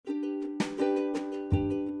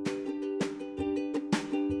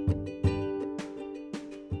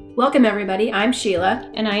Welcome, everybody. I'm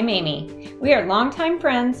Sheila. And I'm Amy. We are longtime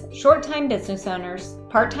friends, short-time business owners,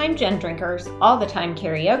 part-time gin drinkers, all-the-time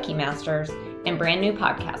karaoke masters, and brand new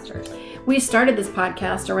podcasters. We started this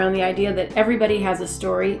podcast around the idea that everybody has a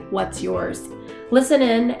story. What's yours? Listen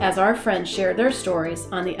in as our friends share their stories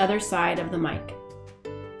on the other side of the mic.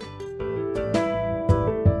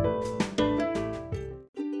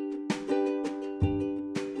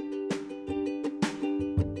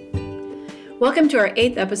 Welcome to our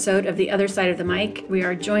 8th episode of The Other Side of the Mic. We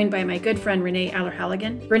are joined by my good friend Renee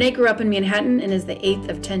Allerheiligen. Renee grew up in Manhattan and is the 8th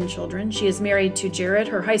of 10 children. She is married to Jared,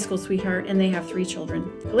 her high school sweetheart, and they have 3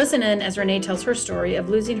 children. Listen in as Renee tells her story of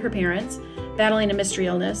losing her parents, battling a mystery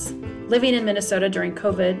illness, living in Minnesota during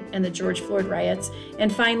COVID and the George Floyd riots,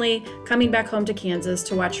 and finally coming back home to Kansas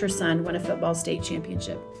to watch her son win a football state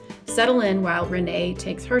championship. Settle in while Renee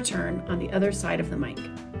takes her turn on the other side of the mic.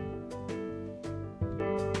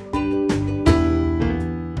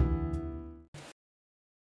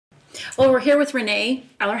 Well, we're here with Renee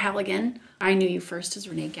Allerheiligen. I knew you first as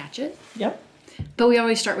Renee Gatchett. Yep. But we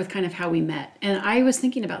always start with kind of how we met. And I was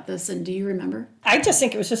thinking about this, and do you remember? I just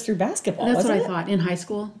think it was just through basketball. That's what I thought, in high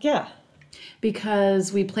school. Yeah.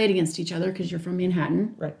 Because we played against each other, because you're from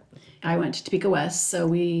Manhattan. Right. I went to Topeka West, so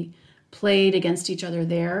we played against each other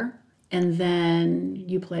there. And then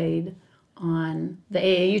you played on the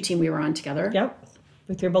AAU team we were on together. Yep.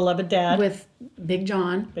 With your beloved dad. With Big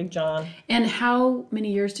John. Big John. And how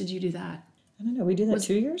many years did you do that? I don't know. We did that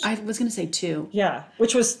 2 years? I was going to say 2. Yeah.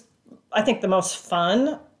 Which was, I think, the most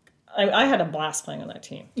fun. I had a blast playing on that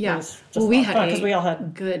team. Yeah. It was just well, we had because we all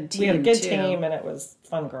had good team. We had a good too. team, and it was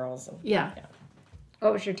fun girls. And, yeah.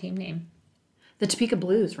 What was your team name? The Topeka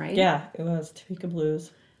Blues, right? Yeah, it was Topeka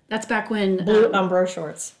Blues. That's back when... Blue Umbro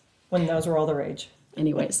shorts, when those were all the rage.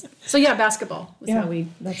 Anyways. So, yeah, basketball was how we...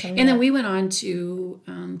 That's how we and then we went on to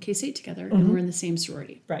K-State together, and we're in the same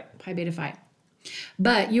sorority. Right. Pi Beta Phi.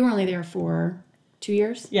 But you were only there for 2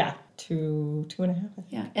 years? Yeah, two and a half. I think.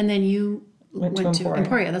 Yeah. And then you went to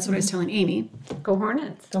Emporia. That's what I was telling Amy. Go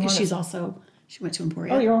Hornets. Because she went to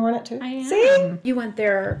Emporia. Oh, you're on Hornet too? I am. See? You went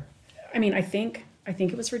there, I mean, I think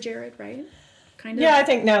it was for Jared, right? Kind of? Yeah, I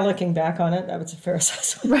think now looking back on it, that was a fair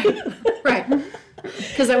assessment. Right.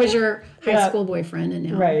 Because that was your high school boyfriend, and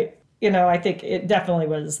now... Right. I think it definitely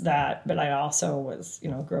was that, but I also was,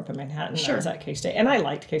 grew up in Manhattan. Sure. I was at K-State, and I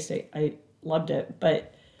liked K-State. I loved it,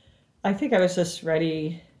 but I think I was just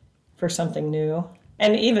ready for something new.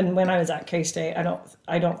 And even when I was at K-State,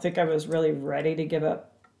 I don't think I was really ready to give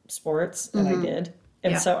up sports, and I did.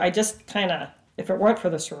 And so I just kind of, if it weren't for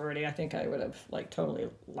the sorority, I think I would have totally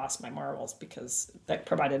lost my marbles, because that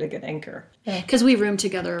provided a good anchor. Because we roomed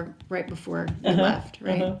together right before you left,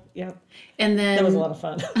 right? Yeah. And then... That was a lot of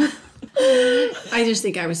fun. I just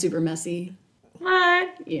think I was super messy.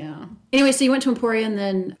 What? Yeah. Anyway, so you went to Emporia, and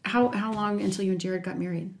then how long until you and Jared got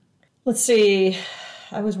married? Let's see.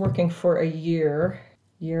 I was working for a year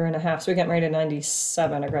and a half. So we got married in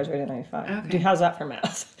 97. I graduated in 95. Okay. Dude, how's that for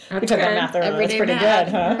math? That's we took good. math earlier. That's pretty math.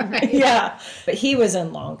 good, huh? Right. Yeah. But he was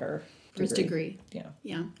in longer. For his degree.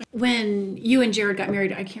 Yeah. When you and Jared got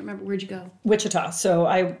married, I can't remember, where'd you go? Wichita.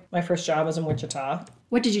 So my first job was in Wichita.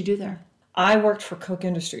 What did you do there? I worked for Koch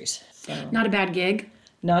Industries. So Not a bad gig.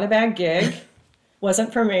 not a bad gig.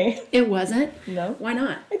 Wasn't for me. It wasn't? No. Why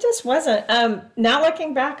not? It just wasn't. Now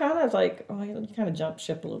looking back on it, I was like, you kind of jumped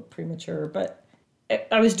ship a little premature. But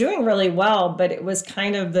I was doing really well, but it was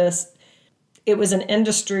kind of this, it was an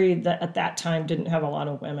industry that at that time didn't have a lot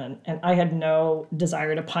of women. And I had no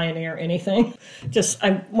desire to pioneer anything. Just,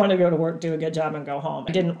 I wanted to go to work, do a good job, and go home.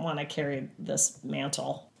 I didn't want to carry this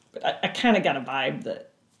mantle. But I kind of got a vibe that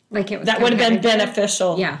that would have been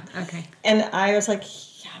beneficial. Yeah, okay. And I was like,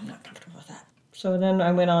 yeah, I'm not comfortable with that. So then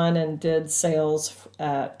I went on and did sales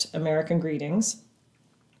at American Greetings.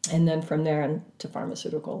 And then from there into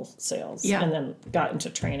pharmaceutical sales. Yeah. And then got into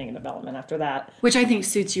training and development after that. Which I think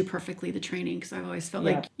suits you perfectly, the training, because I've always felt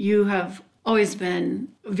like you have always been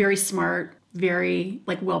very smart, very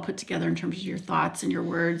well put together in terms of your thoughts and your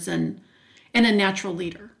words, and a natural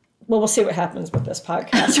leader. Well, we'll see what happens with this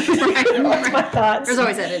podcast. What's my thoughts? There's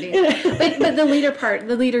always editing. But the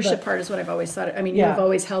leadership part is what I've always thought. I mean, you have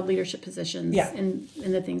always held leadership positions in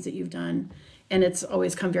the things that you've done, and it's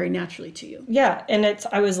always come very naturally to you. Yeah, and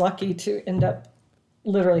I was lucky to end up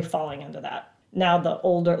literally falling into that. Now the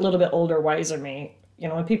little bit older, wiser me,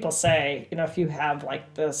 when people say, if you have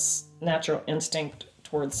this natural instinct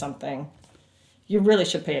towards something, you really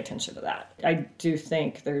should pay attention to that. I do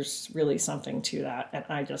think there's really something to that. And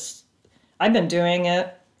I've been doing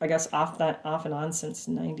it I guess, off and on since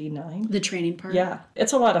 99. The training part? Yeah,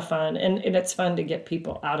 it's a lot of fun. And it's fun to get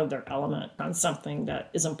people out of their element on something that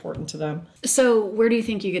is important to them. So where do you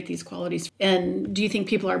think you get these qualities? And do you think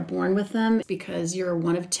people are born with them because you're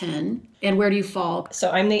one of 10? And where do you fall?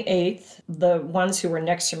 So I'm the 8th. The ones who were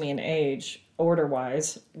next to me in age,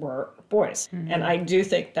 order-wise, were boys. Mm-hmm. And I do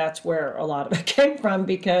think that's where a lot of it came from,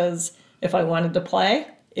 because if I wanted to play,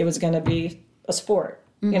 it was going to be a sport.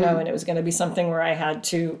 Mm-hmm. And it was going to be something where I had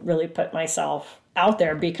to really put myself out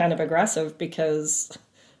there, be kind of aggressive, because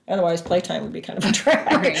otherwise playtime would be kind of a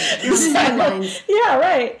drag. Right. Sidelines. Yeah,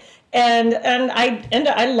 right. And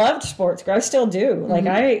I loved sports. I still do. Mm-hmm.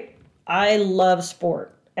 Like I love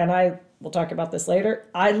sport, and we'll talk about this later.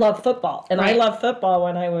 I love football, and right. I loved football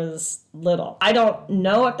when I was little. I don't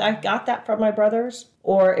know if I got that from my brothers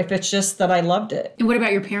or if it's just that I loved it. And what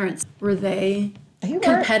about your parents? Were they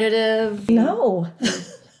competitive? No,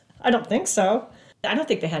 I don't think so. I don't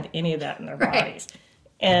think they had any of that in their bodies.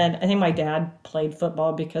 And I think my dad played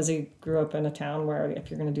football because he grew up in a town where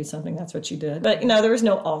if you're going to do something, that's what you did. But, there was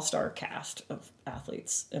no all-star cast of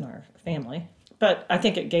athletes in our family. But I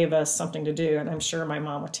think it gave us something to do. And I'm sure my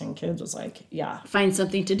mom with 10 kids was like, yeah. Find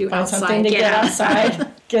something to do outside. Find something to get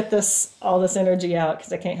outside. Get all this energy out,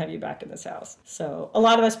 because I can't have you back in this house. So a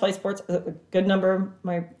lot of us play sports. A good number of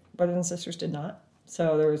my brothers and sisters did not.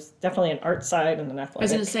 So there was definitely an art side and an athletic I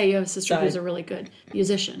was going to say, you have a sister who's a really good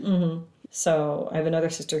musician. Mm-hmm. So I have another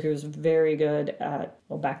sister who's very good at,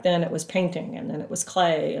 back then it was painting, and then it was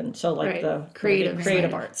clay, and so the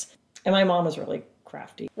creative arts. And my mom was really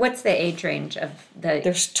crafty. What's the age range of the...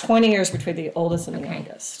 There's 20 years between the oldest and the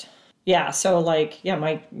youngest. Yeah, so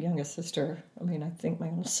my youngest sister, I think my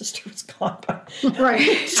oldest sister was gone by.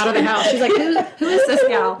 Right, out of the house. She's like, who is this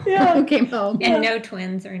gal? Yeah. Who came home? And no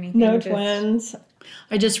twins or anything? No twins.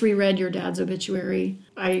 I just reread your dad's obituary.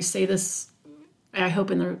 I say this, I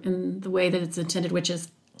hope in the way that it's intended, which is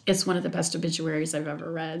it's one of the best obituaries I've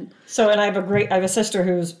ever read. So, and I have a sister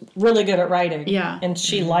who's really good at writing. Yeah. And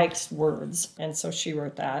she likes words, and so she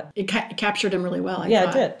wrote that. It captured him really well, I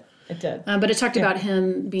thought. It did. It did. But it talked about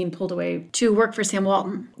him being pulled away to work for Sam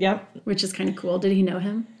Walton. Yep. Which is kind of cool. Did he know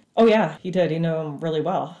him? Oh, yeah, he did. He knew him really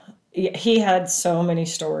well. He had so many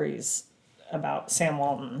stories about Sam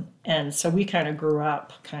Walton. And so we kind of grew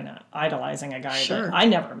up kind of idolizing a guy that I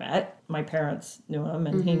never met. My parents knew him,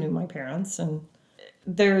 and he knew my parents. And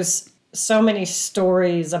there's so many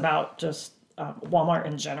stories about just Walmart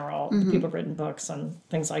in general. People have written books and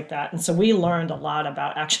things like that. And so we learned a lot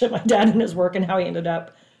about actually my dad and his work and how he ended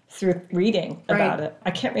up through reading about it.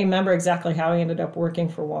 I can't remember exactly how he ended up working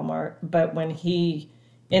for Walmart, but when he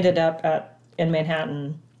ended up in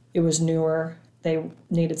Manhattan, it was newer. They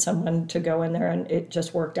needed someone to go in there, and it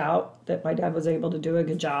just worked out that my dad was able to do a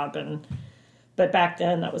good job. But back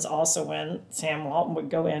then, that was also when Sam Walton would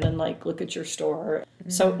go in and look at your store.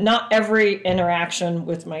 So not every interaction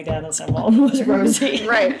with my dad and Sam Walton was rosy.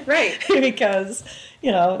 Right. Because,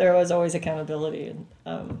 there was always accountability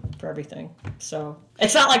for everything. So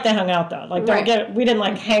it's not like they hung out though. We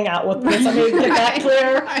didn't hang out with somebody to get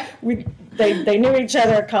that clear. They knew each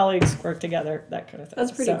other, colleagues worked together, that kind of thing.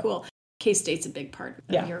 That's pretty cool. K-State's a big part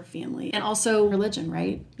of your family. And also religion,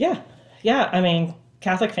 right? Yeah.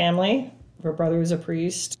 Catholic family. Her brother was a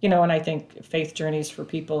priest. And I think faith journeys for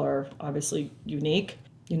people are obviously unique.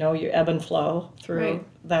 You ebb and flow through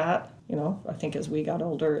that. I think as we got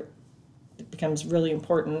older, it becomes really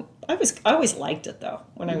important. I always liked it, though,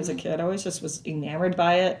 when I was a kid. I always just was enamored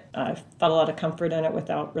by it. I felt a lot of comfort in it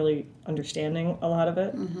without really understanding a lot of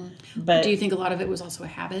it. But do you think a lot of it was also a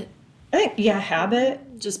habit? I think,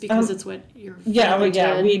 habit. Just because it's what your family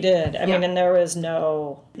did? We did. I mean, and there was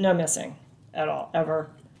no missing at all, ever.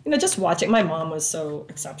 Just watching. My mom was so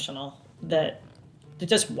exceptional that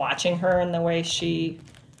just watching her and the way she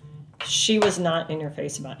was not in your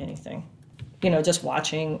face about anything. Just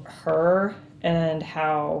watching her and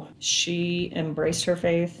how she embraced her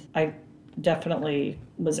faith, I definitely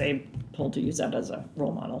was able to use that as a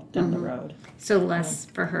role model down the road. So less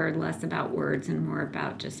about words and more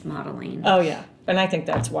about just modeling. Oh, yeah. And I think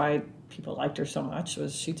that's why people liked her so much,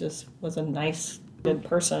 was she just was a nice, good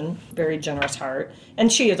person, very generous heart.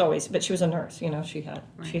 And she was a nurse, she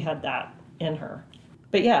had that in her.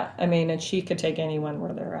 But yeah, and she could take anyone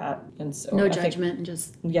where they're at. And so no judgment and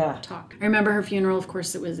just talk. I remember her funeral, of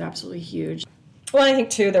course, it was absolutely huge. Well, I think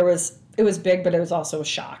too, it was big, but it was also a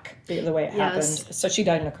shock, the way it happened. So she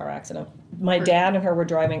died in a car accident. My dad and her were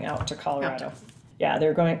driving out to Colorado. Yeah, they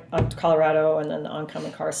were going out to Colorado, and then the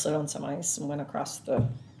oncoming car slid on some ice and went across the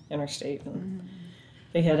interstate, and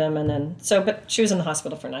they hit him. And then, but she was in the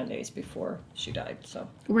hospital for 9 days before she died. So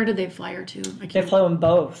where did they fly her to? They flew them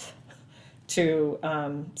both to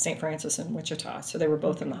St. Francis in Wichita. So they were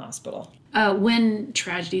both in the hospital. When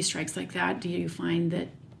tragedy strikes like that, do you find that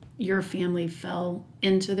your family fell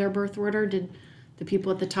into their birth order? Did the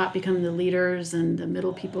people at the top become the leaders and the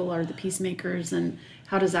middle people are the peacemakers? And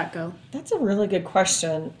how does that go? That's a really good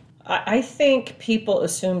question. I think people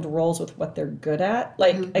assumed roles with what they're good at.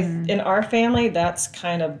 Like in our family, that's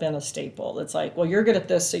kind of been a staple. It's like, well, you're good at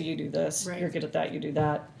this, so you do this. Right. You're good at that, you do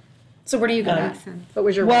that. So what are you good at? What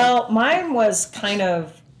was your Well, mine was kind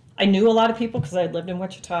of, I knew a lot of people because I lived in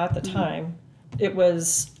Wichita at the time. It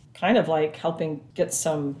was kind of like helping get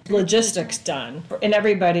some logistics done. And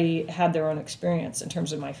everybody had their own experience in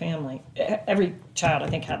terms of my family. Every child, I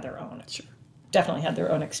think, had their own. Sure. Definitely had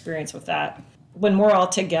their own experience with that. When we're all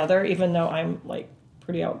together, even though I'm like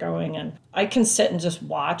pretty outgoing and I can sit and just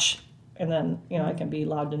watch, and then, you know, I can be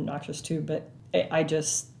loud and obnoxious too, but I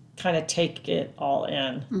just kind of take it all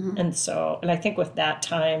in. And so, and I think with that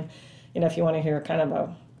time, you know, if you want to hear kind of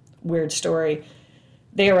a weird story,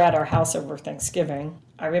 they were at our house over Thanksgiving.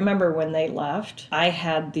 I remember when they left, I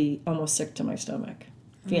had the almost sick to my stomach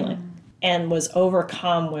feeling and was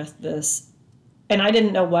overcome with this. And I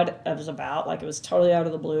didn't know what it was about. Like, it was totally out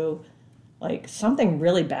of the blue. Like, something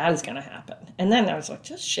really bad is going to happen. And then I was like,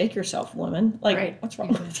 just shake yourself, woman. Like, what's wrong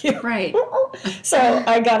with you? Right. So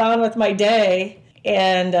I got on with my day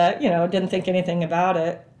and, you know, didn't think anything about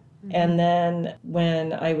it. And then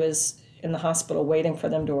when I was in the hospital waiting for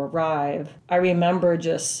them to arrive, I remember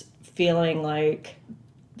just feeling like,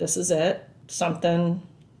 this is it. Something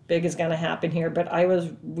big is going to happen here. But I was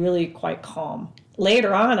really quite calm.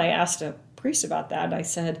 Later on, I asked a priest about that. And I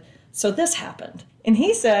said, so this happened. And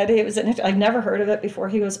he said, I've never heard of it before.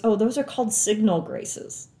 He goes, oh, those are called signal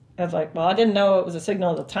graces. I was like, well, I didn't know it was a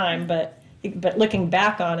signal at the time, but looking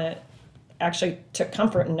back on it, actually took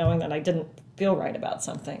comfort in knowing that I didn't feel right about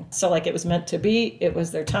something. So like it was meant to be. It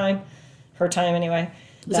was their time, her time anyway.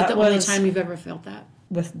 Was it the only time you've ever felt that?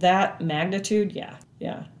 With that magnitude, yeah.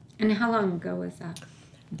 And how long ago was that?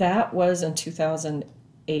 That was in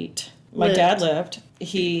 2008. My dad lived.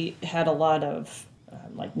 He had a lot of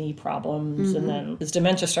like knee problems, and then his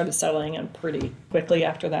dementia started settling in pretty quickly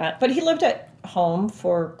after that. But he lived at home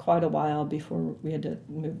for quite a while before we had to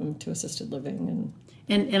move him to assisted living.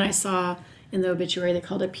 And I saw in the obituary they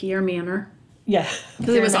called it Pierre Manor. Yeah.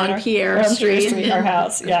 Because it was on Pierre Street. Our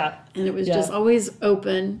house, yeah. And it was just always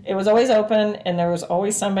open. It was always open, and there was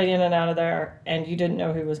always somebody in and out of there, and you didn't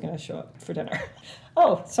know who was going to show up for dinner.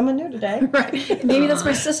 Oh, someone new today. Right. Maybe that's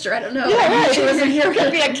my sister. I don't know. Yeah, right. She wasn't here.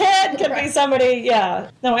 Could be a kid. Could be somebody. Yeah.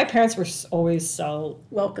 No, my parents were always so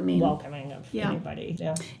welcoming of anybody.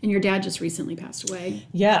 Yeah. And your dad just recently passed away.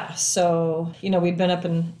 Yeah. So, you know, we'd been up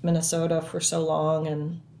in Minnesota for so long,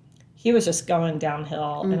 and he was just going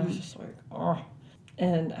downhill. And I was just like, oh.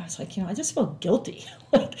 And I was like, you know, I just feel guilty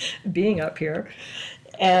like being up here.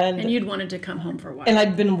 And you'd wanted to come home for a while. And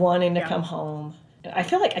I'd been wanting to come home. I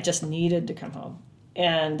feel like I just needed to come home.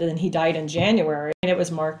 And then he died in January, and it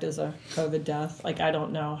was marked as a COVID death. Like, I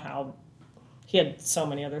don't know how, he had so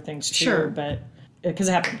many other things too, but because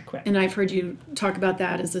it happened quick. And I've heard you talk about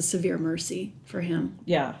that as a severe mercy for him.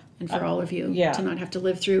 Yeah. And for all of you to not have to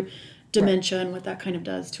live through dementia and what that kind of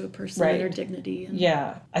does to a person and their dignity.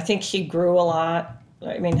 And I think he grew a lot.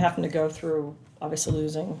 I mean, having to go through, obviously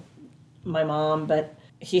losing my mom, but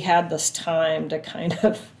he had this time to kind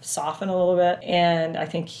of soften a little bit, and I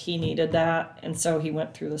think he needed that. And so he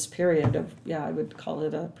went through this period of, I would call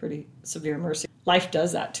it a pretty severe mercy. Life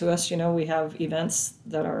does that to us, you know. We have events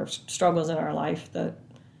that are struggles in our life that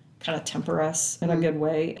kind of temper us in a good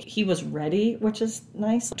way. He was ready, which is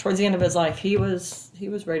nice. Towards the end of his life, he was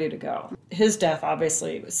ready to go. His death,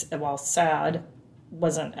 obviously, was, while sad,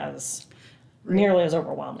 wasn't as nearly as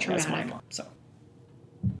overwhelming as my mom. So.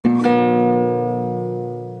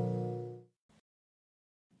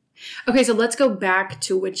 Okay, so let's go back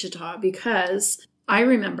to Wichita, because I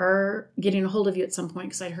remember getting a hold of you at some point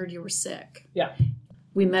because I'd heard you were sick. Yeah.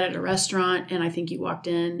 We met at a restaurant, and I think you walked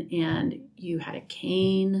in and you had a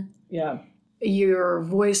cane. Yeah. Your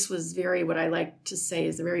voice was very, what I like to say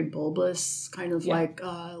is a very bulbous, kind of like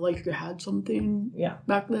you had something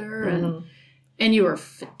back there. And you were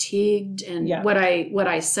fatigued. And what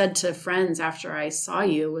I said to friends after I saw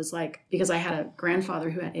you was like, because I had a grandfather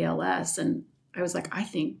who had ALS, and I was like, I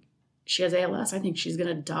think she has ALS. I think she's going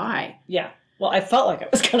to die. Yeah. Well, I felt like I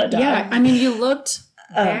was going to die. Yeah. I mean, you looked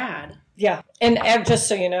bad. Yeah. And just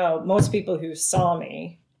so you know, most people who saw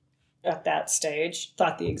me at that stage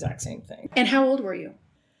thought the exact same thing. And how old were you?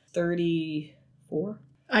 34.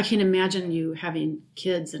 I can imagine you having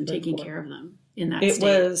kids and taking care of them in that state. It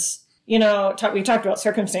was, you know, we talked about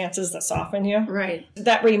circumstances that soften you. Right.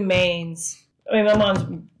 That remains I mean, my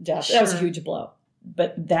mom's death, that was a Sure. huge blow.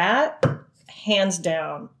 But that, hands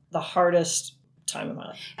down, the hardest time of my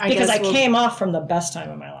life. Because I came off from the best time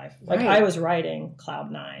of my life. Like, Right. I was riding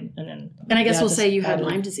cloud 9. And I guess we'll just say you had added-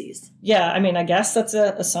 Lyme disease. Yeah, I mean, I guess that's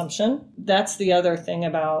an assumption. That's the other thing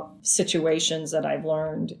about situations that I've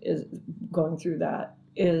learned is going through that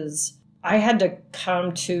is I had to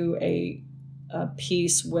come to a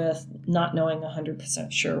peace with not knowing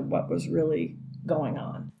 100% sure what was really going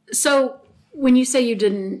on. So when you say you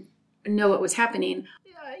didn't know what was happening,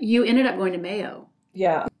 you ended up going to Mayo.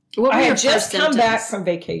 Yeah. What were I your had just first come back symptoms? from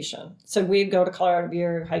vacation. So we'd go to Colorado every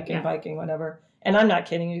year, hiking, Yeah. biking, whatever. And I'm not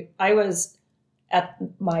kidding you. I was at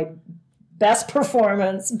my best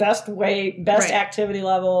performance, best weight, best Right. activity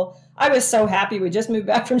level. I was so happy. We just moved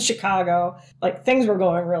back from Chicago. Like, things were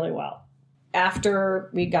going really well. After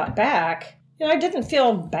we got back, I didn't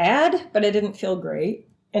feel bad, but I didn't feel great.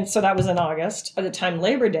 And so that was in August. By the time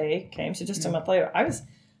Labor Day came, so just a month later, I was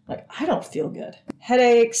like, I don't feel good.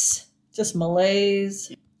 Headaches, just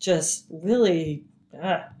malaise, just really,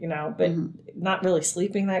 but not really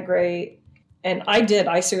sleeping that great. And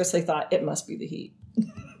I seriously thought it must be the heat.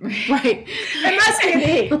 Right. It must be the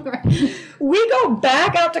heat. Right. We go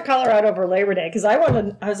back out to Colorado over Labor Day because I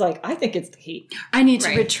was like, I think it's the heat. I need to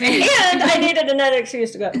Right. retreat. And I needed another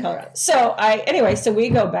excuse to go to Colorado. So so we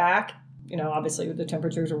go back, obviously the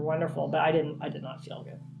temperatures were wonderful, but I did not feel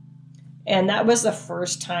good. And that was the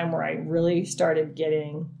first time where I really started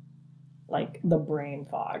getting like the brain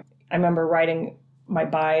fog. I remember riding my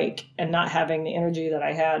bike and not having the energy that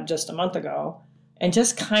I had just a month ago. And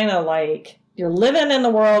just kind of like, you're living in the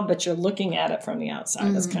world, but you're looking at it from the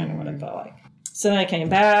outside. That's kind of what it felt like. So then I came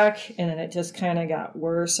back, and then it just kind of got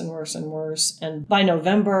worse and worse and worse. And by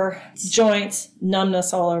November, joints,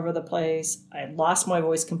 numbness all over the place. I had lost my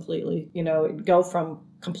voice completely. It'd go from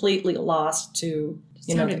completely lost to,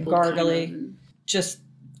 to Sounded gargly. kind of- Just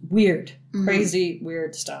weird, crazy,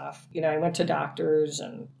 weird stuff. I went to doctors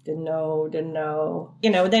and didn't know.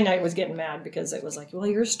 Then I was getting mad because it was like, well,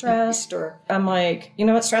 you're stressed. Or I'm like,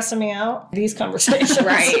 what's stressing me out? These conversations.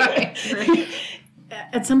 Right.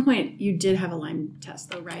 At some point, you did have a Lyme test,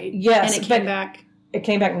 though, right? Yes, And it came back. It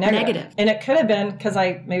came back negative. Negative. And it could have been because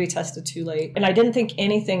I maybe tested too late. And I didn't think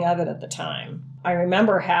anything of it at the time. I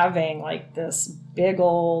remember having like this big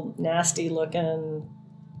old nasty looking,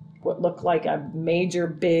 what looked like a major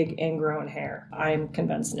big ingrown hair. I'm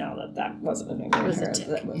convinced now that wasn't an ingrown was a hair. tick,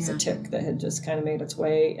 That was yeah. a tick that had just kind of made its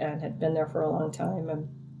way and had been there for a long time. And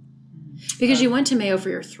Because you went to Mayo for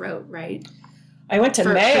your throat, right? I went to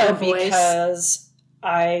For Mayo your voice. because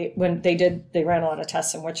when they ran a lot of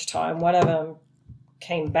tests in Wichita, and one of them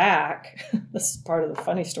came back. This is part of the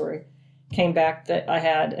funny story. Came back that I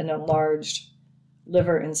had an enlarged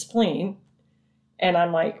liver and spleen, and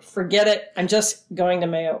I'm like, forget it. I'm just going to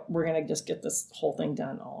Mayo. We're gonna just get this whole thing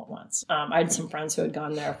done all at once. I had some friends who had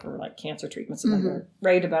gone there for like cancer treatments, and they were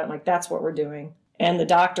raved about it. Like, that's what we're doing. And the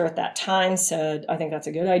doctor at that time said, I think that's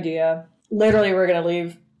a good idea. Literally, we're gonna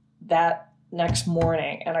leave that next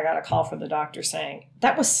morning, and I got a call from the doctor saying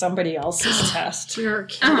that was somebody else's test. You're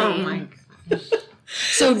kidding. Oh my.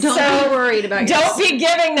 So don't be worried about your Don't be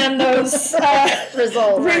giving them those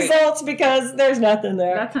results because there's nothing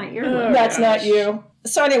there. That's not your That's not you.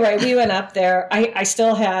 So anyway, we went up there. I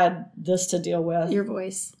still had this to deal with, your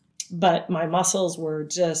voice. but my muscles were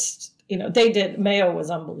just, Mayo was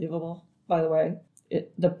unbelievable, by the way.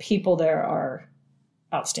 The people there are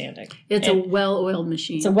outstanding. It's a well-oiled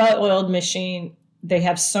machine. It's a well-oiled machine. They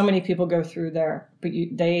have so many people go through there, but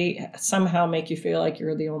they somehow make you feel like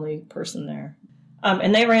you're the only person there.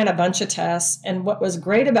 And they ran a bunch of tests. And what was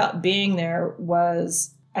great about being there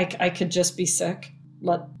was I could just be sick,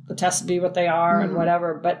 let the tests be what they are and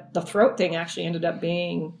whatever. But the throat thing actually ended up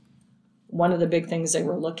being one of the big things they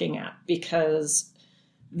were looking at, because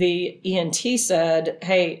the ENT said,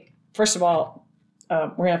 hey, first of all,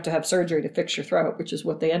 we're going to have surgery to fix your throat, which is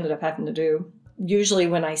what they ended up having to do. Usually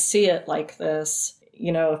when I see it like this,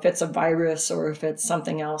 if it's a virus or if it's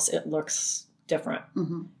something else, it looks different.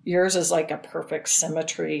 Yours is like a perfect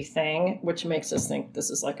symmetry thing, which makes us think this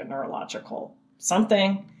is like a neurological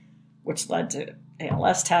something, which led to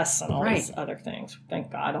ALS tests and all these other things.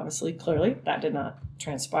 Thank God, obviously, clearly that did not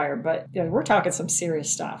transpire. But we're talking some serious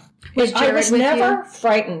stuff. Was I Jared was with never you?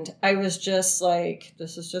 frightened. I was just like,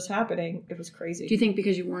 this is just happening. It was crazy. Do you think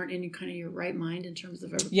because you weren't in kind of your right mind in terms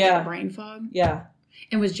of a brain fog? Yeah.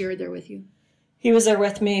 And was Jared there with you? He was there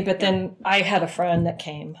with me, but then I had a friend that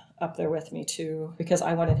came up there with me too, because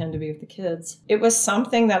I wanted him to be with the kids. It was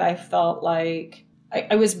something that I felt like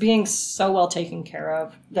I was being so well taken care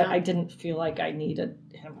of that Yeah. I didn't feel like I needed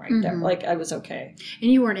him right there. Like I was okay.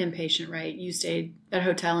 And you weren't inpatient, right? You stayed at a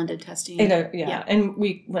hotel and did testing. Yeah. And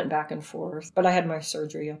we went back and forth. But I had my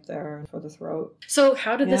surgery up there for the throat. So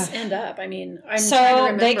how did this end up? I mean, I'm trying to So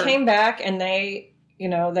remember. they came back and they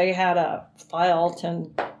had a file,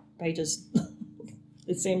 10 pages.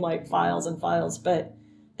 It seemed like files and files, but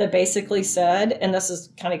that basically said, and this is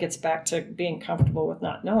kind of gets back to being comfortable with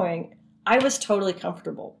not knowing. I was totally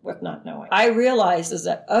comfortable with not knowing. I realized is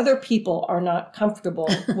that other people are not comfortable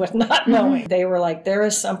with not knowing. They were like, there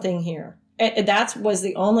is something here. And that was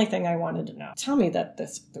the only thing I wanted to know. Tell me that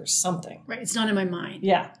there's something. Right. It's not in my mind.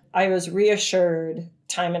 Yeah. I was reassured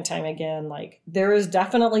time and time again, like there is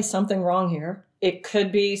definitely something wrong here. It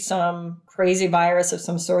could be some crazy virus of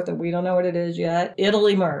some sort that we don't know what it is yet. It'll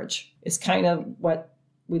emerge is kind of what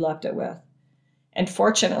we left it with. And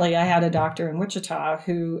fortunately, I had a doctor in Wichita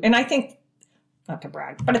who, and I think, not to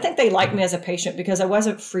brag, but I think they liked me as a patient because I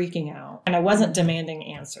wasn't freaking out and I wasn't demanding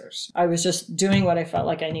answers. I was just doing what I felt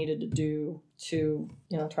like I needed to do to,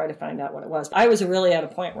 try to find out what it was. I was really at a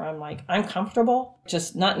point where I'm like, I'm comfortable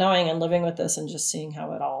just not knowing and living with this and just seeing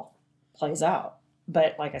how it all plays out.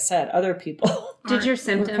 But like I said, other people Did your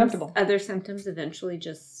other symptoms eventually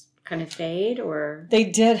just kind of fade or? They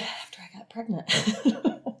did after I got pregnant,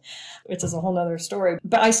 which is a whole nother story.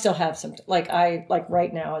 But I still have symptoms. Like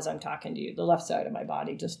right now as I'm talking to you, the left side of my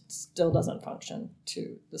body just still doesn't function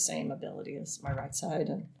to the same ability as my right side.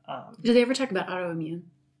 And did they ever talk about autoimmune?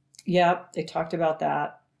 Yeah, they talked about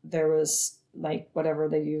that. There was like whatever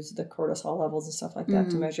they used, the cortisol levels and stuff like that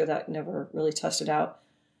to measure that. Never really tested out.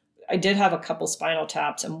 I did have a couple spinal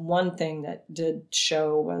taps, and one thing that did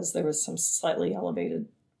show was there was some slightly elevated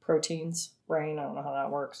proteins, brain, I don't know how that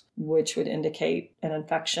works, which would indicate an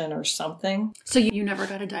infection or something. So you never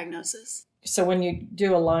got a diagnosis? So when you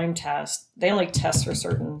do a Lyme test, they only test for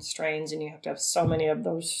certain strains, and you have to have so many of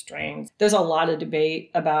those strains. There's a lot of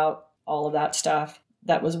debate about all of that stuff.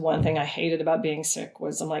 That was one thing I hated about being sick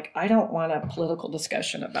was I'm like, I don't want a political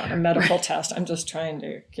discussion about a medical test. I'm just trying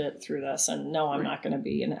to get through this. And no, I'm not going to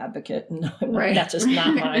be an advocate. No, that's just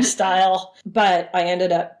not my style. But I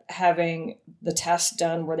ended up having the test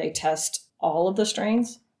done where they test all of the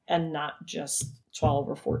strains and not just 12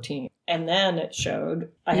 or 14. And then it showed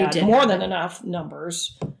I had more than enough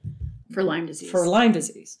numbers for Lyme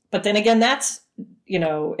disease. But then again, that's,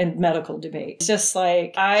 in medical debate. It's just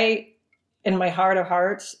like in my heart of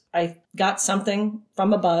hearts, I got something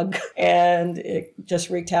from a bug and it just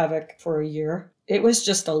wreaked havoc for a year. It was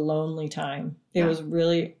just a lonely time. It was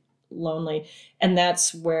really lonely. And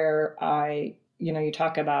that's where you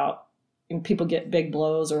talk about when people get big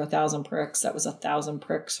blows or 1,000 pricks. That was 1,000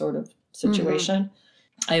 prick sort of situation.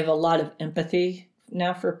 I have a lot of empathy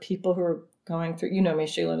now for people who are going through, me,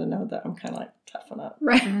 Sheila, to know that I'm kind of like toughen up.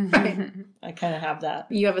 Right. I kind of have that.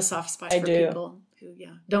 You have a soft spot for people who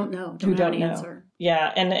don't know, don't have an answer.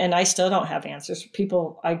 Yeah, and I still don't have answers.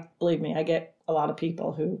 People, believe me, I get a lot of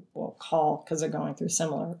people who will call because they're going through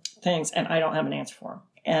similar things, and I don't have an answer for them.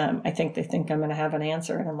 And I think they think I'm going to have an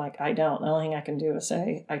answer, and I'm like, I don't. The only thing I can do is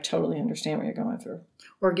say, I totally understand what you're going through.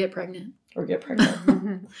 Or get pregnant.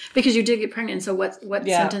 Because you did get pregnant, so what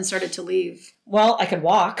symptoms started to leave? Well, I could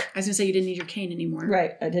walk. I was going to say you didn't need your cane anymore.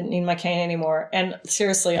 Right. I didn't need my cane anymore. And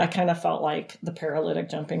seriously, I kind of felt like the paralytic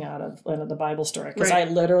jumping out of the Bible story because I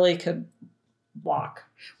literally could walk.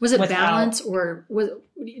 Was it balance or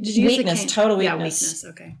did you use the cane? Total weakness. Yeah, weakness.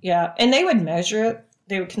 Okay. Yeah. And they would measure it.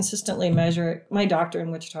 They would consistently measure it. My doctor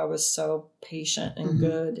in Wichita was so patient and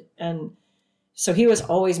good. And so he was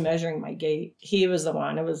always measuring my gait. He was the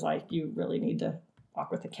one. It was like, you really need to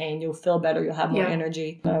walk with a cane. You'll feel better. You'll have more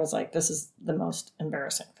energy. And I was like, this is the most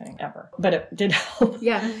embarrassing thing ever. But it did help.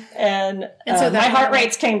 Yeah. And so my heart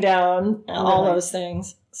rates came down, all those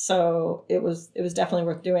things. So it was definitely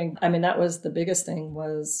worth doing. I mean, that was the biggest thing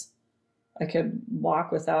was I could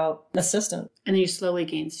walk without assistance. And then you slowly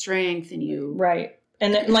gained strength and you... Right.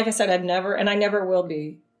 And like I said, I never will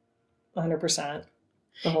be 100%.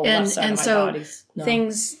 The whole left side of my body. No.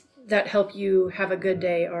 Things that help you have a good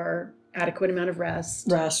day are adequate amount of rest.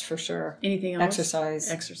 Rest for sure. Anything else?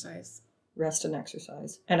 Exercise. Rest and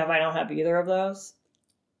exercise. And if I don't have either of those,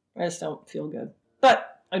 I just don't feel good.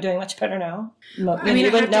 But I'm doing much better now. I mean,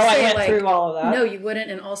 you wouldn't know I went through all of that. No, you wouldn't.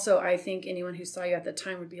 And also, I think anyone who saw you at the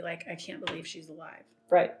time would be like, I can't believe she's alive.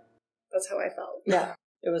 Right. That's how I felt. Yeah.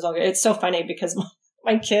 It was all good. It's so funny because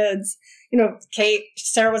my kids, Kate,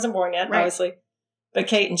 Sarah wasn't born yet, obviously. But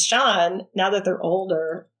Kate and Sean, now that they're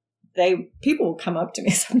older, people will come up to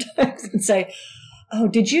me sometimes and say, oh,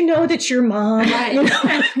 did you know that your mom? Right. You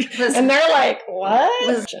know? And they're like, what?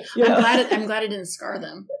 I'm glad it didn't scar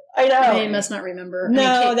them. I know. They must not remember.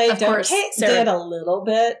 No, they don't. Course, Kate Sarah did a little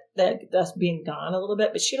bit, that's being gone a little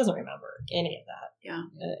bit, but she doesn't remember any of that. Yeah.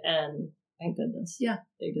 And thank goodness. Yeah.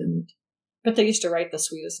 They didn't. But they used to write the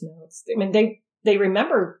sweetest notes. I mean, they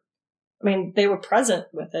remember, I mean, they were present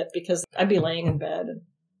with it because I'd be laying in bed and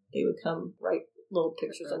they would come write little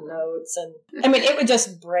pictures and notes. And I mean, it would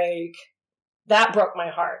just break. That broke my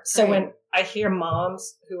heart. So when I hear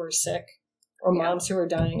moms who are sick or moms who are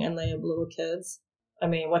dying and they have little kids, I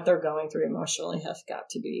mean, what they're going through emotionally has got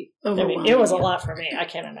to be, I mean, it was a lot for me. I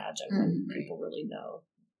can't imagine when people really know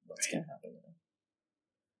what's going to happen to them.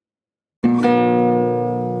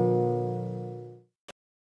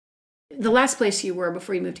 The last place you were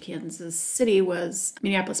before you moved to Kansas City was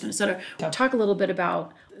Minneapolis, Minnesota. Talk a little bit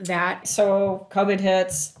about that. So COVID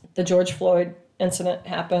hits, the George Floyd incident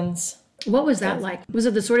happens. What was that like? Was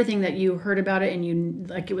it the sort of thing that you heard about it and you,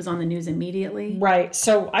 like, it was on the news immediately? Right.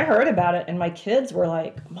 So I heard about it and my kids were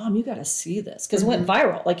like, Mom, you got to see this. Because it went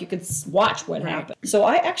viral. Like, you could watch what happened. So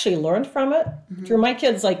I actually learned from it through my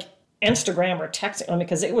kids, like, Instagram or texting them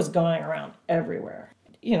because it was going around everywhere.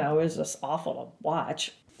 You know, it was just awful to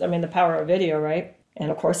watch. I mean, the power of video, right? And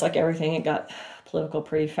of course, like everything, it got political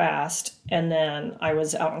pretty fast. And then I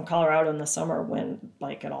was out in Colorado in the summer when,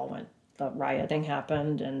 like, it all went, the rioting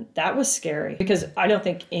happened. And that was scary because I don't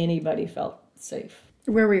think anybody felt safe.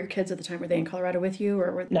 Where were your kids at the time? Were they in Colorado with you?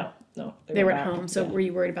 Or No. They were at home. So were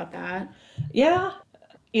you worried about that? Yeah.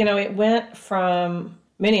 You know, it went from,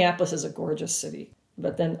 Minneapolis is a gorgeous city,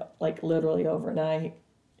 but then, like, literally overnight,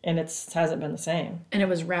 and it hasn't been the same. And it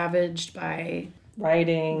was ravaged by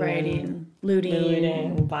rioting,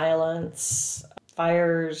 looting, violence,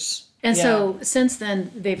 fires. And so since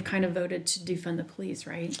then, they've kind of voted to defund the police,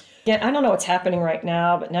 right? Yeah, I don't know what's happening right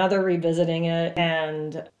now, but now they're revisiting it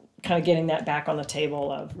and kind of getting that back on the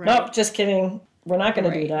table of, nope, just kidding. We're not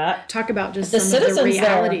going to do that. Talk about just the some of the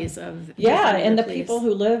realities of and the police. people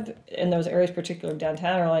who live in those areas, particularly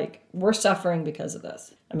downtown, are like, we're suffering because of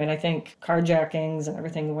this. I mean, I think carjackings and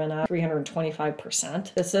everything went up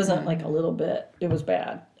 325%. This isn't like a little bit. It was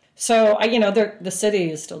bad. So, the city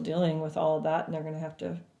is still dealing with all of that, and they're going to have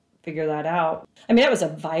to figure that out. I mean, it was a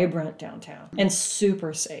vibrant downtown and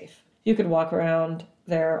super safe. You could walk around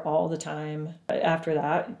there all the time. After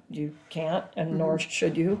that, you can't, and nor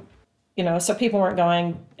should you. So people weren't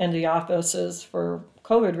going into the offices for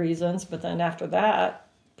COVID reasons, but then after that,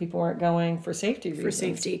 people weren't going for safety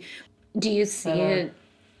reasons. Do you see it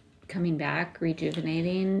coming back,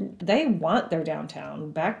 rejuvenating? They want their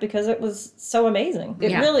downtown back because it was so amazing.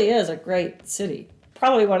 It really is a great city.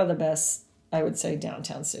 Probably one of the best, I would say,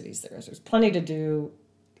 downtown cities there is. There's plenty to do.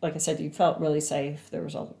 Like I said, you felt really safe. There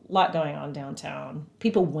was a lot going on downtown.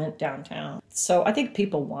 People went downtown. So I think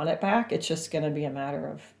people want it back. It's just going to be a matter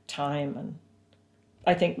of time. And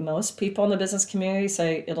I think most people in the business community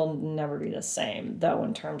say it'll never be the same, though,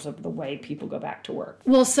 in terms of the way people go back to work.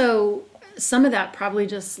 Well, so some of that probably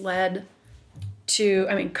just led to,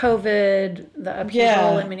 COVID, the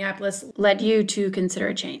upheaval in Minneapolis led you to consider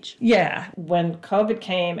a change. Yeah. When COVID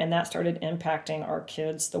came and that started impacting our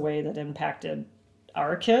kids the way that impacted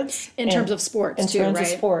our kids. In terms of sports, too, right? In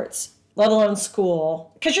terms of sports, let alone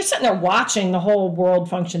school. Because you're sitting there watching the whole world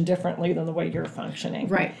function differently than the way you're functioning.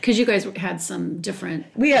 Right. Because you guys had some different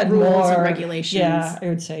rules more, and regulations. Yeah, I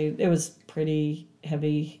would say it was pretty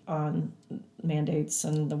heavy on mandates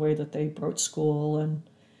and the way that they approach school.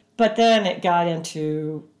 But then it got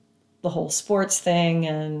into the whole sports thing,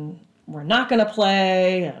 and we're not going to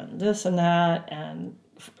play, and this and that. And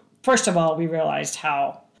first of all, we realized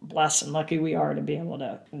how blessed and lucky we are to be able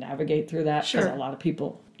to navigate through that. Because a lot of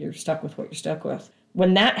people, you're stuck with what you're stuck with.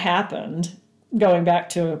 When that happened, going back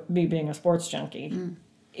to me being a sports junkie,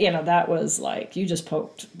 that was like, you just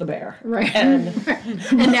poked the bear. Right. And,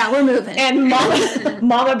 and now we're moving. And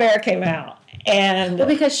Mama Bear came out. And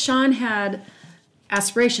because Sean had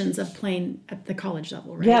aspirations of playing at the college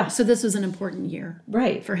level, right? Yeah. So this was an important year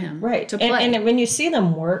for him. Right. To play. And when you see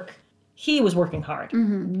them work, he was working hard,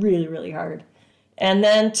 really, really hard. And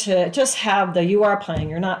then to just have you are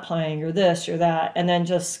playing, you're not playing, you're this, you're that. And then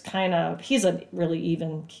just kind of, he's a really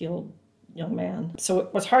even-keeled young man. So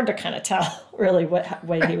it was hard to kind of tell really what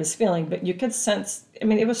way he was feeling. But you could sense,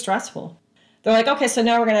 it was stressful. They're like, okay, so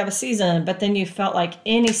now we're going to have a season. But then you felt like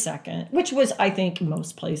any second, which was, I think,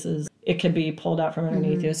 most places, it could be pulled out from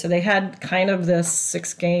underneath you. So they had kind of this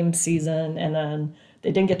 6-game season, and then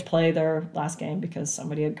they didn't get to play their last game because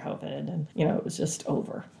somebody had COVID, and, it was just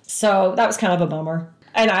over. So that was kind of a bummer.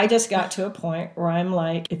 And I just got to a point where I'm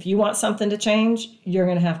like, if you want something to change, you're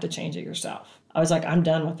going to have to change it yourself. I was like, I'm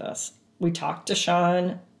done with this. we talked to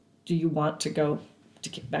Sean. Do you want to go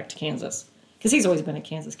back to Kansas? Because he's always been a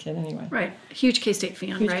Kansas kid anyway. Right. Huge K-State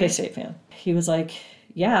fan, Huge right? K-State fan. He was like,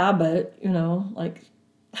 yeah, but, I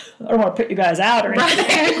don't want to put you guys out or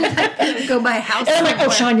anything. Go buy a house And I'm like,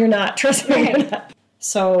 somewhere. Sean, you're not. Trust me, you're not.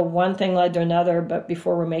 So one thing led to another, but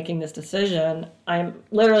before we're making this decision, I'm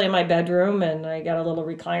literally in my bedroom, and I got a little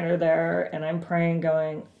recliner there, and I'm praying,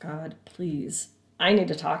 going, God, please, I need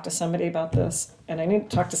to talk to somebody about this, and I need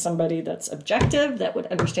to talk to somebody that's objective, that would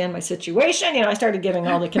understand my situation. I started giving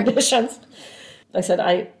all the conditions. I said,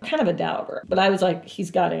 I'm kind of a doubter, but I was like, he's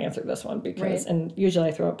got to answer this one because, and usually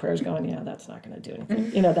I throw up prayers going, yeah, that's not going to do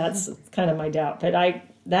anything. That's kind of my doubt. But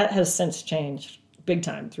that has since changed big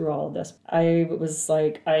time through all of this. I was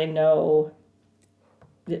like, I know,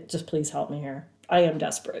 just please help me here. I am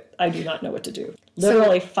desperate. I do not know what to do.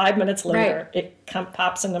 Literally 5 minutes later, it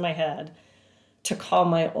pops into my head to call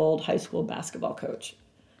my old high school basketball coach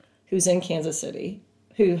who's in Kansas City,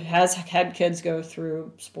 who has had kids go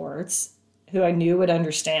through sports, who I knew would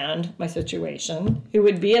understand my situation, who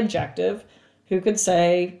would be objective, who could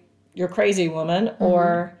say, you're crazy, woman,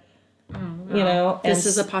 or, This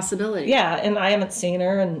is a possibility. Yeah, and I haven't seen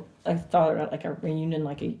her, and I thought about like a reunion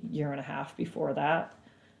like a year and a half before that.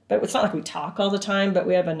 But it's not like we talk all the time, but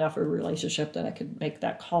we have enough of a relationship that I could make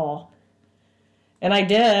that call. And I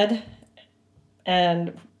did,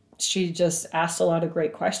 and she just asked a lot of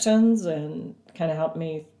great questions and kind of helped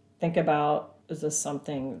me think about, is this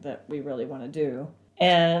something that we really want to do?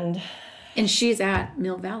 And she's at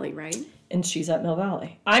Mill Valley, right? And she's at Mill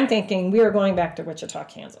Valley. I'm thinking we are going back to Wichita,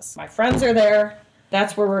 Kansas. My friends are there.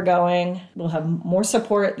 That's where we're going. We'll have more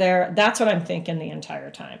support there. That's what I'm thinking the entire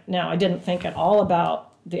time. Now, I didn't think at all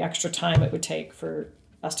about the extra time it would take for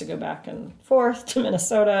us to go back and forth to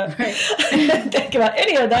Minnesota. Right. I didn't think about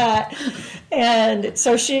any of that. And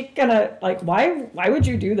so she kind of like, why would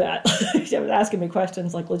you do that? She was asking me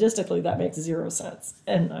questions like, logistically, that makes zero sense.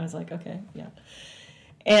 And I was like, okay, yeah.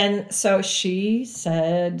 And so she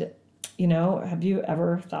said, have you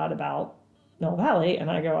ever thought about Mill Valley?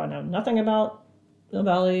 And I go, I know nothing about Mill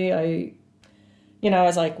Valley. I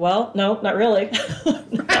was like, well, no, not really.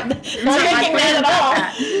 not thinking that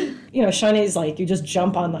at all. Shawnee's like, you just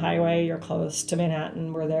jump on the highway. You're close to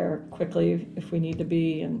Manhattan. We're there quickly if we need to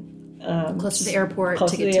be. And close to the airport.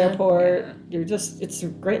 Close to the airport. Yeah. It's a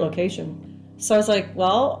great location. So I was like,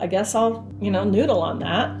 well, I guess I'll, noodle on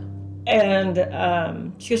that.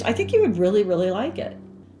 And she goes, I think you would really, really like it.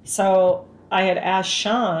 So I had asked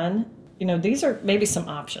Sean, these are maybe some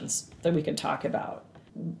options that we could talk about.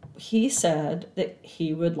 He said that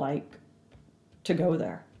he would like to go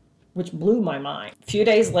there, which blew my mind. A few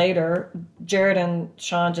days later, Jared and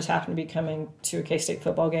Sean just happened to be coming to a K-State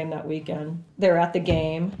football game that weekend. They were at the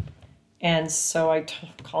game, and so I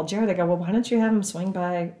called Jared. I go, well, why don't you have him swing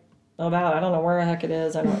by Mill Valley? I don't know where the heck it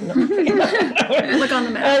is. I don't know. Look on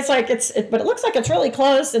the map. It's like but it looks like it's really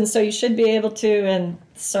close, and so you should be able to. And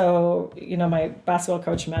so, my basketball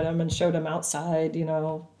coach met him and showed him outside,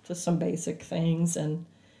 just some basic things. And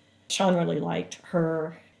Sean really liked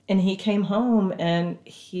her. And he came home and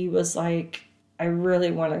he was like, I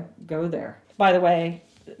really want to go there. By the way,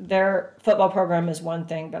 their football program is one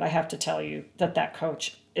thing, but I have to tell you that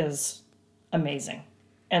coach is amazing.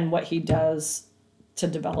 And what he does to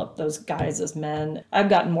develop those guys as men. I've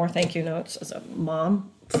gotten more thank you notes as a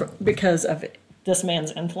mom because of this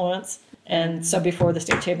man's influence. And so before the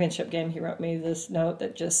state championship game, he wrote me this note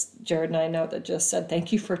Jared and I note that just said,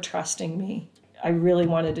 thank you for trusting me. I really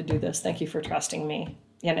wanted to do this. Thank you for trusting me.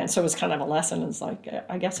 And so it was kind of a lesson. It's like,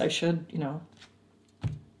 I guess I should,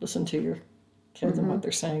 listen to your kids and what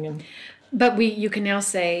they're saying. But you can now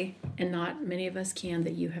say, and not many of us can,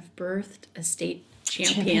 that you have birthed a state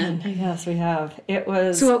champion. Yes, we have. It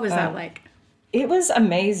was. So what was that like? It was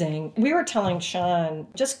amazing. We were telling Sean,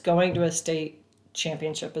 just going to a state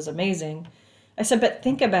championship is amazing. I said, but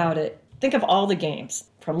think about it. Think of all the games,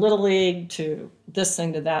 from Little League to this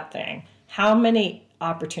thing to that thing. How many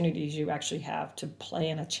opportunities you actually have to play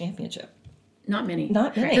in a championship? Not many.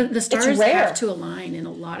 Not many. The stars have to align in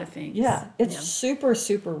a lot of things. Yeah, it's super,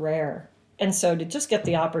 super rare. And so to just get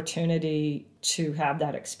the opportunity to have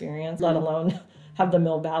that experience, let alone have the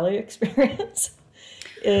Mill Valley experience,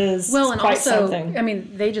 is quite also, something. I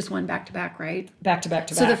mean, they just won back-to-back, right? Back-to-back.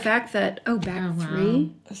 So the fact that,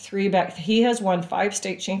 three? Three back. He has won 5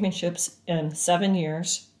 state championships in 7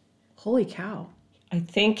 years. Holy cow. I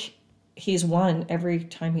think he's won every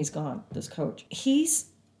time he's gone, this coach. He's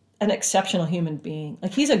an exceptional human being.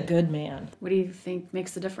 Like, he's a good man. What do you think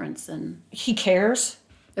makes the difference? He cares.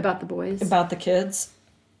 About the boys? About the kids.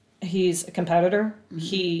 He's a competitor. Mm-hmm.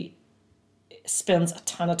 He spends a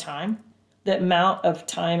ton of time the amount of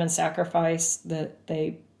time and sacrifice that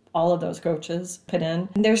all of those coaches put in.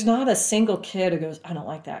 And there's not a single kid who goes, I don't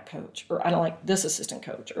like that coach, or I don't like this assistant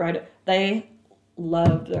coach, right? They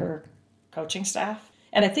love their coaching staff.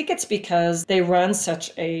 And I think it's because they run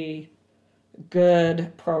such a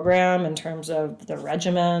good program in terms of the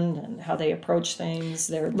regimen and how they approach things.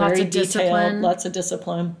 They're very detailed, lots of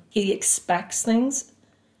discipline. He expects things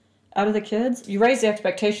out of the kids. You raise the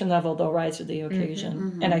expectation level, they'll rise to the occasion. Mm-hmm,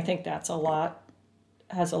 mm-hmm. And I think has a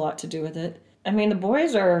lot to do with it. I mean, the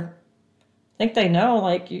boys I think they know,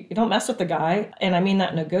 like, you don't mess with the guy. And I mean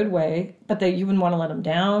that in a good way, but you wouldn't want to let him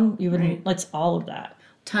down. You wouldn't, It's all of that.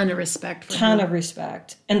 Ton of respect for him. Of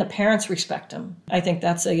respect. And the parents respect him. I think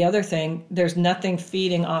that's the other thing. There's nothing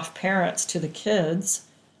feeding off parents to the kids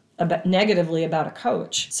negatively about a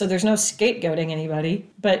coach. So there's no scapegoating anybody.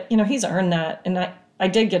 But, he's earned that. And I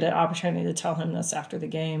did get an opportunity to tell him this after the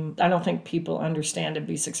game. I don't think people understand to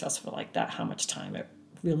be successful like that, how much time it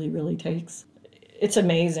really, really takes. It's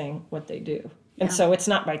amazing what they do. And so it's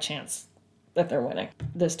not by chance that they're winning.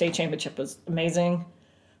 The state championship was amazing.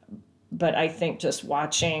 But I think just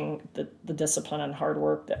watching the discipline and hard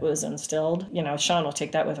work that was instilled, Sean will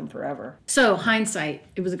take that with him forever. So hindsight,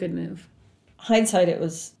 it was a good move. Hindsight, it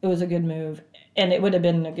was a good move. And it would have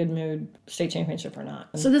been a good move, state championship or not.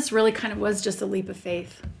 So this really kind of was just a leap of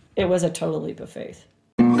faith. It was a total leap of faith.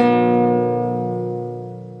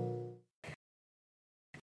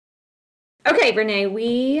 Okay, Renee,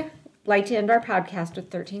 we like to end our podcast with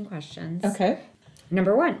 13 questions. Okay.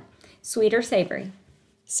 Number 1, sweet or savory?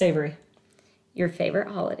 Savory. Your favorite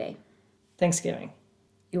holiday? Thanksgiving.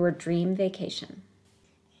 Your dream vacation?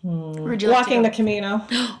 Walking the Camino.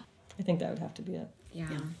 I think that would have to be it. Yeah,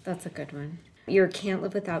 that's a good one. Your can't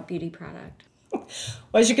live without beauty product?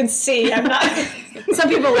 Well, as you can see, I'm not... Some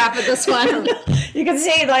people laugh at this one. You can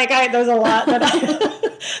see, there's a lot that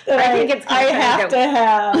I have to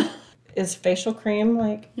have. Is facial cream,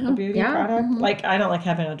 a beauty product? Mm-hmm. I don't like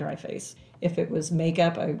having a dry face. If it was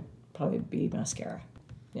makeup, I'd probably be mascara.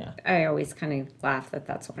 Yeah. I always kind of laugh that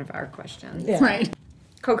that's one of our questions. Yeah. Right.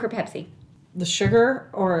 Coke or Pepsi? The sugar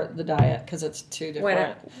or the diet? Because it's two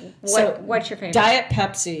different. What's your favorite? Diet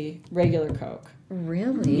Pepsi, regular Coke.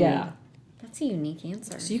 Really? Yeah. That's a unique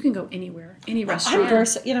answer. So you can go anywhere, any restaurant.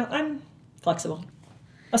 I'm flexible.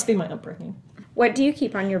 Must be my upbringing. What do you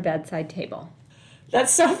keep on your bedside table?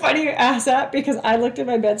 That's so funny you ask that, because I looked at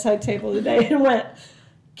my bedside table today and went,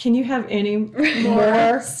 can you have any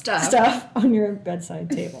more stuff on your bedside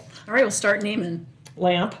table? All right, we'll start naming.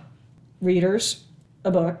 Lamp, readers,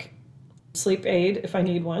 a book, sleep aid if I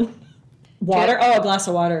need one, water. Oh, a glass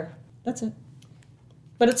of water. That's it.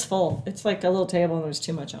 But it's full. It's like a little table and there's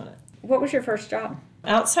too much on it. What was your first job?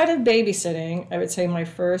 Outside of babysitting, I would say my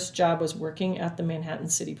first job was working at the Manhattan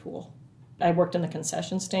City Pool. I worked in the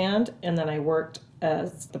concession stand, and then I worked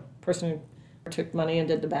as the person who took money and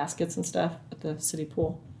did the baskets and stuff at the city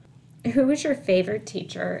pool. Who was your favorite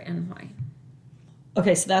teacher and why?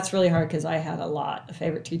 Okay, so that's really hard because I had a lot of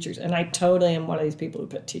favorite teachers, and I totally am one of these people who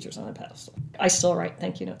put teachers on a pedestal. I still write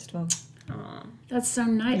thank you notes to them. Aww. That's so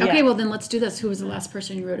nice. Yeah. Okay, well then let's do this. Who was the last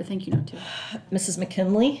person you wrote a thank you note to? Mrs.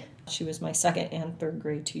 McKinley. She was my second and third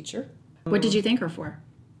grade teacher. What did you thank her for?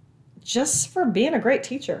 Just for being a great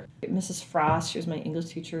teacher. Mrs. Frost, she was my English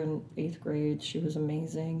teacher in 8th grade. She was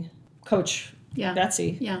amazing. Coach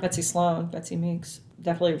Betsy, Betsy Sloan, Betsy Meeks,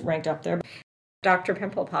 definitely ranked up there. Dr.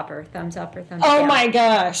 Pimple Popper, thumbs up or thumbs down? Oh my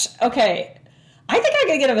gosh. Okay. I think I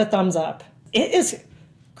could give it a thumbs up. It is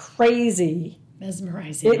crazy.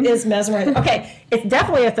 Mesmerizing. It is mesmerizing. Okay, it's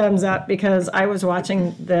definitely a thumbs up because I was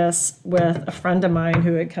watching this with a friend of mine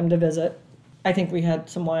who had come to visit. I think we had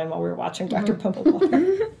some wine while we were watching Dr. Pimple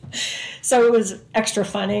Popper. So it was extra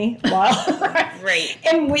funny. Right.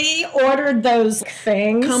 And we ordered those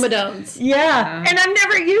things. Comedones. Yeah. And I've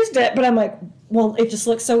never used it, but I'm like, well, it just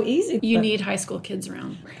looks so easy. You need high school kids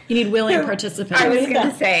around. You need willing participants. I was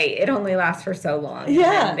going to say, it only lasts for so long.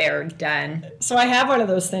 Yeah. And they're done. So I have one of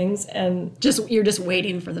those things, and you're just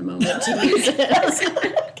waiting for the moment to use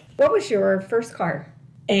it. What was your first car?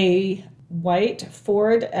 A white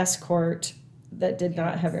Ford Escort that did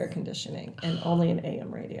not have air conditioning and only an AM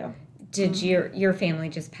radio. Did your family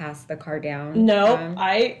just pass the car down? No,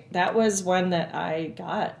 that was one that I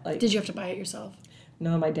got. Did you have to buy it yourself?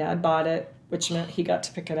 No, my dad bought it, which meant he got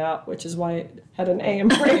to pick it out, which is why it had an AM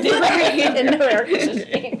radio. And no air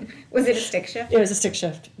conditioning. Was it a stick shift? It was a stick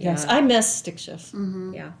shift. Yes, I miss stick shifts.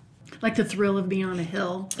 Mm-hmm. Yeah, like the thrill of being on a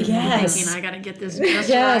hill. Yes, thinking I got to get this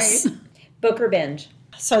just right. Book or binge?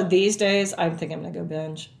 So these days, I'm thinking I'm gonna go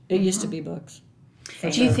binge. It used to be books.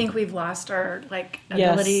 Do you think we've lost our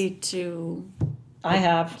ability to I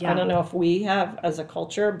have. Yeah. I don't know if we have as a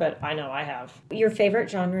culture, but I know I have. Your favorite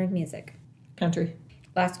genre of music? Country.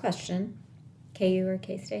 Last question. KU or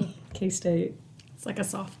K-State? K-State. It's like a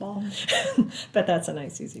softball. But that's a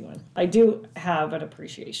nice, easy one. I do have an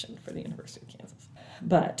appreciation for the University of Kansas.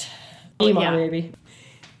 But, come on, baby.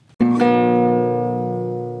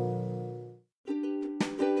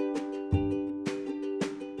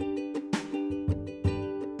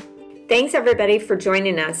 Thanks everybody for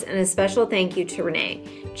joining us, and a special thank you to Renee.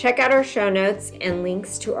 Check out our show notes and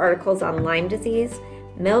links to articles on Lyme disease,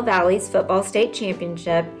 Mill Valley's football state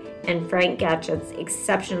championship, and Frank Gatchett's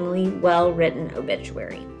exceptionally well-written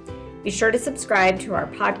obituary. Be sure to subscribe to our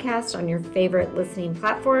podcast on your favorite listening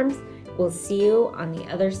platforms. We'll see you on the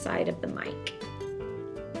other side of the mic.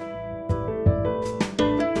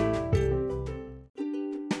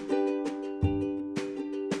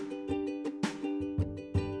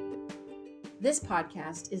 This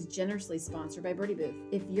podcast is generously sponsored by Birdie Booth.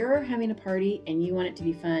 If you're having a party and you want it to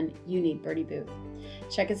be fun, you need Birdie Booth.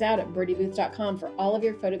 Check us out at birdiebooth.com for all of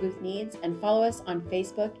your photo booth needs and follow us on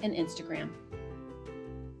Facebook and Instagram.